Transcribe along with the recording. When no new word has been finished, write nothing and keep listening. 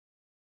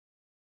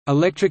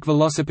Electric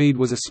Velocipede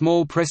was a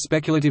small press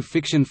speculative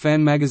fiction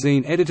fan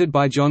magazine edited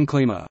by John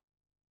Cleamer.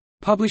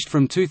 Published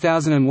from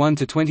 2001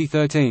 to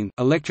 2013,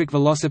 Electric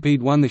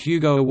Velocipede won the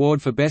Hugo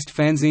Award for Best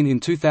Fanzine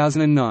in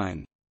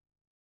 2009.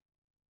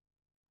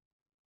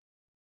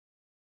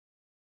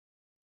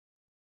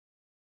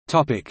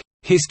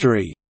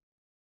 History.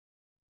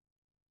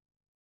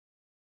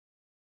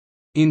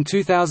 In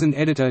 2000,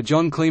 editor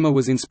John Cleamer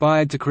was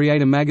inspired to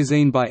create a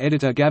magazine by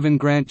editor Gavin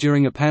Grant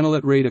during a panel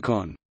at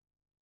ReaderCon.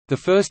 The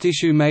first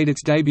issue made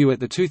its debut at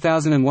the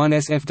 2001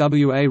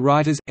 SFWA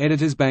Writers –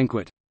 Editors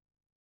Banquet.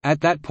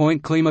 At that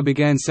point Cleamer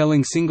began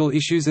selling single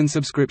issues and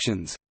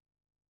subscriptions.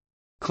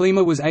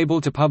 Cleamer was able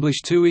to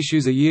publish 2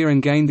 issues a year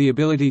and gained the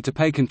ability to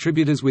pay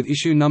contributors with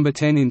issue number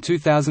 10 in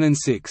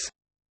 2006.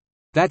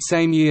 That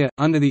same year,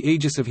 under the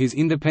aegis of his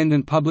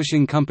independent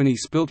publishing company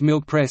Spilt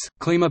Milk Press,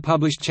 Cleamer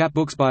published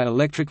chapbooks by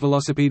Electric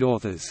Velocipede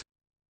authors.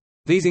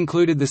 These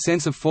included The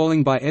Sense of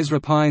Falling by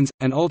Ezra Pines,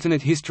 An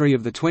Alternate History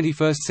of the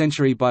 21st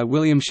Century by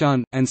William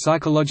Shun, and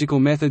Psychological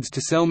Methods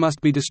to Sell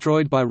Must Be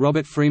Destroyed by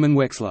Robert Freeman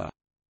Wexler.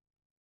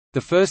 The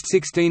first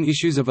 16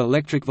 issues of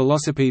Electric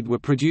Velocipede were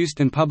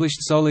produced and published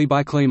solely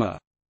by Cleamer.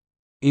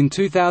 In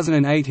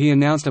 2008 he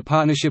announced a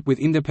partnership with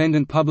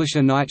independent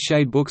publisher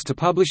Nightshade Books to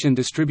publish and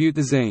distribute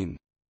the zine.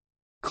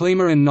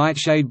 Cleamer and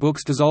Nightshade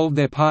Books dissolved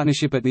their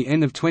partnership at the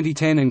end of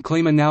 2010 and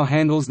Cleamer now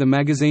handles the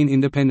magazine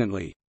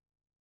independently.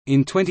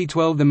 In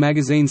 2012 the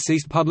magazine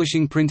ceased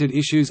publishing printed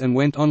issues and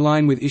went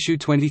online with issue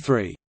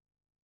 23.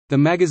 The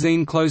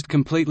magazine closed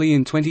completely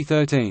in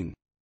 2013.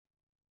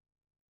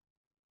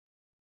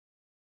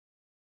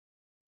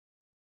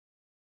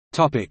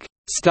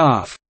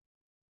 Staff.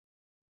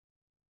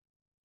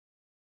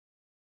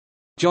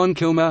 John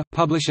Kilmer,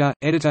 Publisher,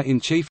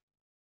 Editor-in-Chief.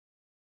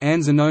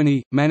 Anne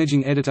Zanoni,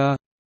 Managing Editor.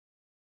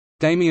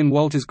 Damian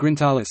Walters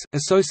Grintalis,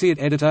 Associate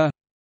Editor.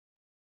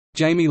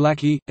 Jamie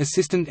Lackey,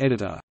 Assistant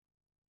Editor.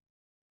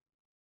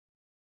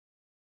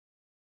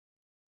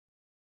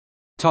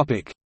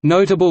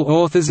 Notable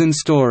authors and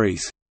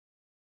stories.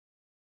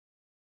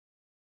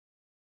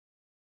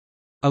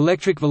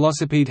 Electric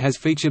Velocipede has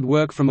featured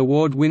work from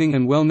award-winning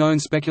and well-known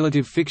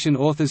speculative fiction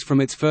authors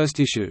from its first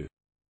issue.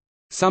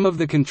 Some of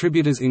the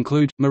contributors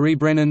include, Marie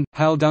Brennan,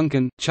 Hal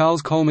Duncan,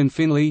 Charles Coleman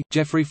Finley,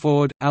 Jeffrey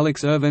Ford,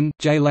 Alex Irvin,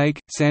 Jay Lake,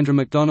 Sandra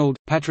MacDonald,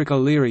 Patrick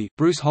O'Leary,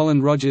 Bruce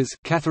Holland Rogers,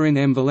 Catherine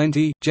M.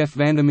 Valenti, Jeff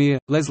Vandermeer,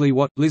 Leslie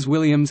Watt, Liz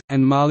Williams,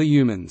 and Marley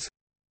Humans.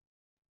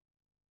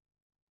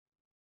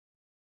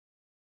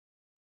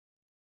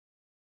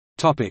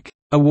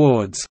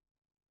 Awards.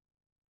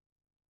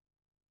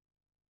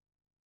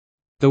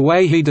 The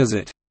Way He Does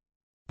It,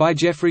 by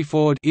Jeffrey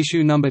Ford,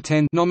 issue number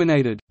 10,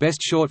 nominated, Best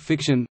Short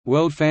Fiction,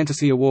 World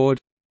Fantasy Award.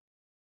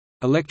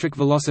 Electric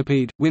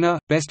Velocipede, winner,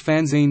 Best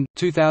Fanzine,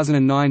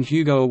 2009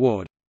 Hugo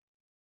Award.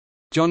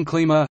 John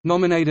Cleamer,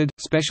 nominated,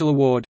 Special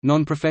Award,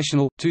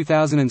 Non-Professional,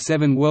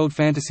 2007 World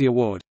Fantasy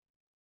Award.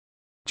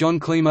 John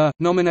Cleamer,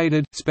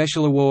 nominated,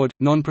 Special Award,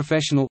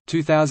 Non-Professional,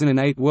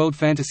 2008 World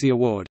Fantasy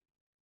Award.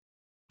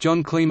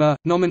 John Cleamer,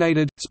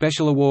 nominated,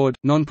 Special Award,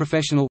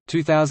 Non-Professional,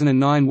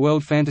 2009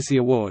 World Fantasy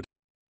Award.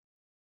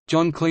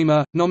 John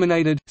Cleamer,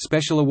 nominated,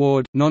 Special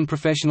Award,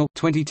 Non-Professional,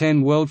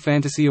 2010 World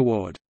Fantasy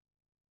Award.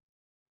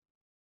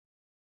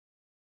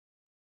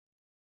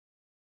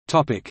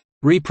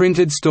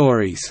 Reprinted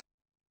stories.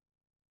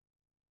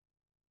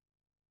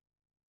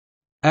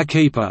 A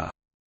Keeper,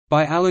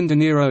 by Alan De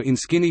Niro in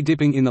Skinny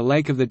Dipping in the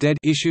Lake of the Dead,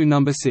 issue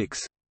number 6.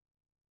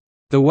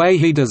 The Way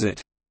He Does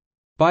It,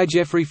 by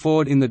Jeffrey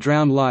Ford in The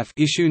Drowned Life,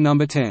 issue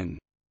number 10.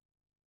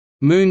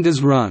 Moon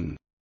Does Run,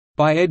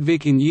 by Ed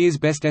Vick in Year's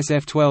Best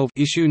SF12,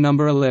 issue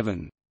number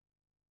 11.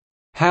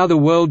 How the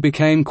World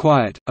Became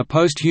Quiet, A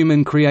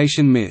Post-Human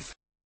Creation Myth,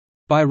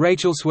 by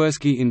Rachel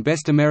Swirsky in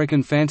Best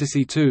American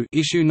Fantasy 2,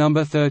 issue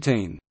number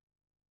 13.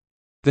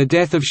 The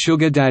Death of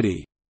Sugar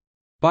Daddy,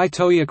 by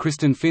Toya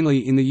Kristen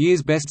Finley in the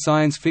Year's Best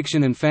Science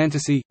Fiction and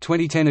Fantasy,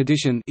 2010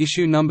 edition,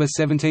 issue number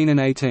 17 and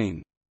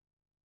 18.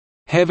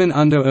 Heaven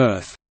Under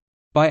Earth,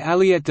 by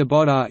Aliette de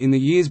Bodar in the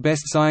Year's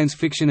Best Science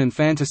Fiction and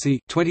Fantasy,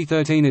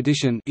 2013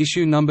 edition,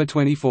 issue number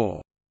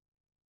 24.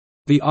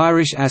 The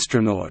Irish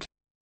Astronaut,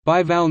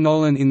 by Val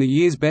Nolan in the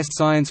Year's Best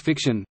Science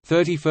Fiction,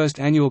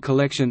 31st Annual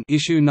Collection,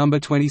 issue number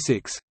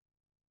 26.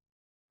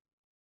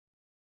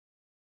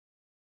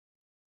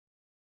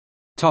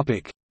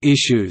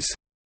 Issues.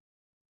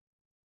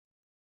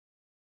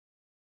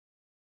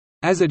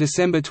 As of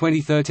December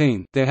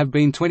 2013, there have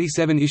been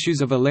 27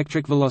 issues of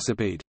Electric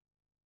Velocipede.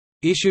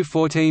 Issue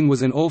 14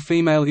 was an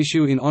all-female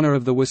issue in honor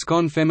of the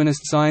Wisconsin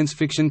Feminist Science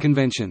Fiction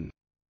Convention.